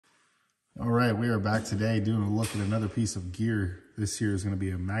All right, we are back today doing a look at another piece of gear. This here is going to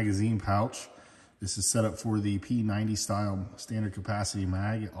be a magazine pouch. This is set up for the P90 style standard capacity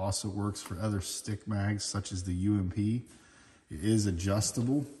mag. It also works for other stick mags such as the UMP. It is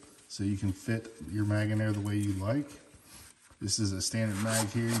adjustable, so you can fit your mag in there the way you like. This is a standard mag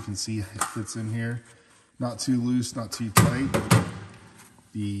here. You can see it fits in here. Not too loose, not too tight.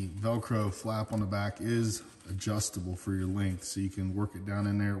 The Velcro flap on the back is adjustable for your length, so you can work it down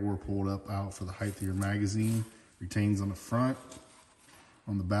in there or pull it up out for the height of your magazine. Retains on the front.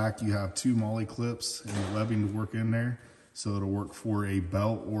 On the back you have two MOLLE clips and webbing to work in there, so it'll work for a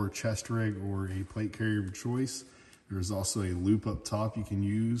belt or chest rig or a plate carrier of your choice. There's also a loop up top you can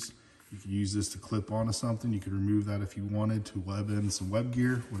use. You can use this to clip onto something. You could remove that if you wanted to web in some web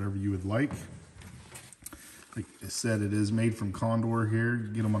gear, whatever you would like. Like I said, it is made from Condor here. You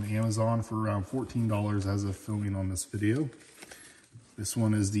get them on Amazon for around $14 as of filming on this video. This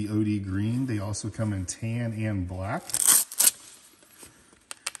one is the OD green. They also come in tan and black.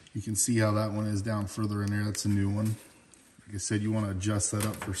 You can see how that one is down further in there. That's a new one. Like I said, you want to adjust that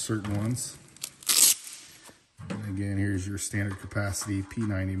up for certain ones. And again, here's your standard capacity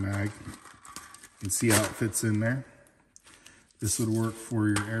P90 mag. You can see how it fits in there. This would work for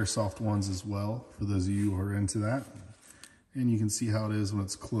your airsoft ones as well, for those of you who are into that. And you can see how it is when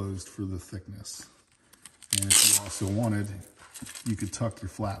it's closed for the thickness. And if you also wanted, you could tuck your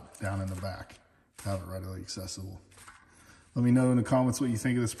flap down in the back, have it readily accessible. Let me know in the comments what you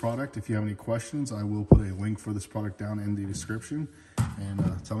think of this product. If you have any questions, I will put a link for this product down in the description. And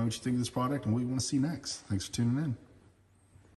tell me what you think of this product and what you want to see next. Thanks for tuning in.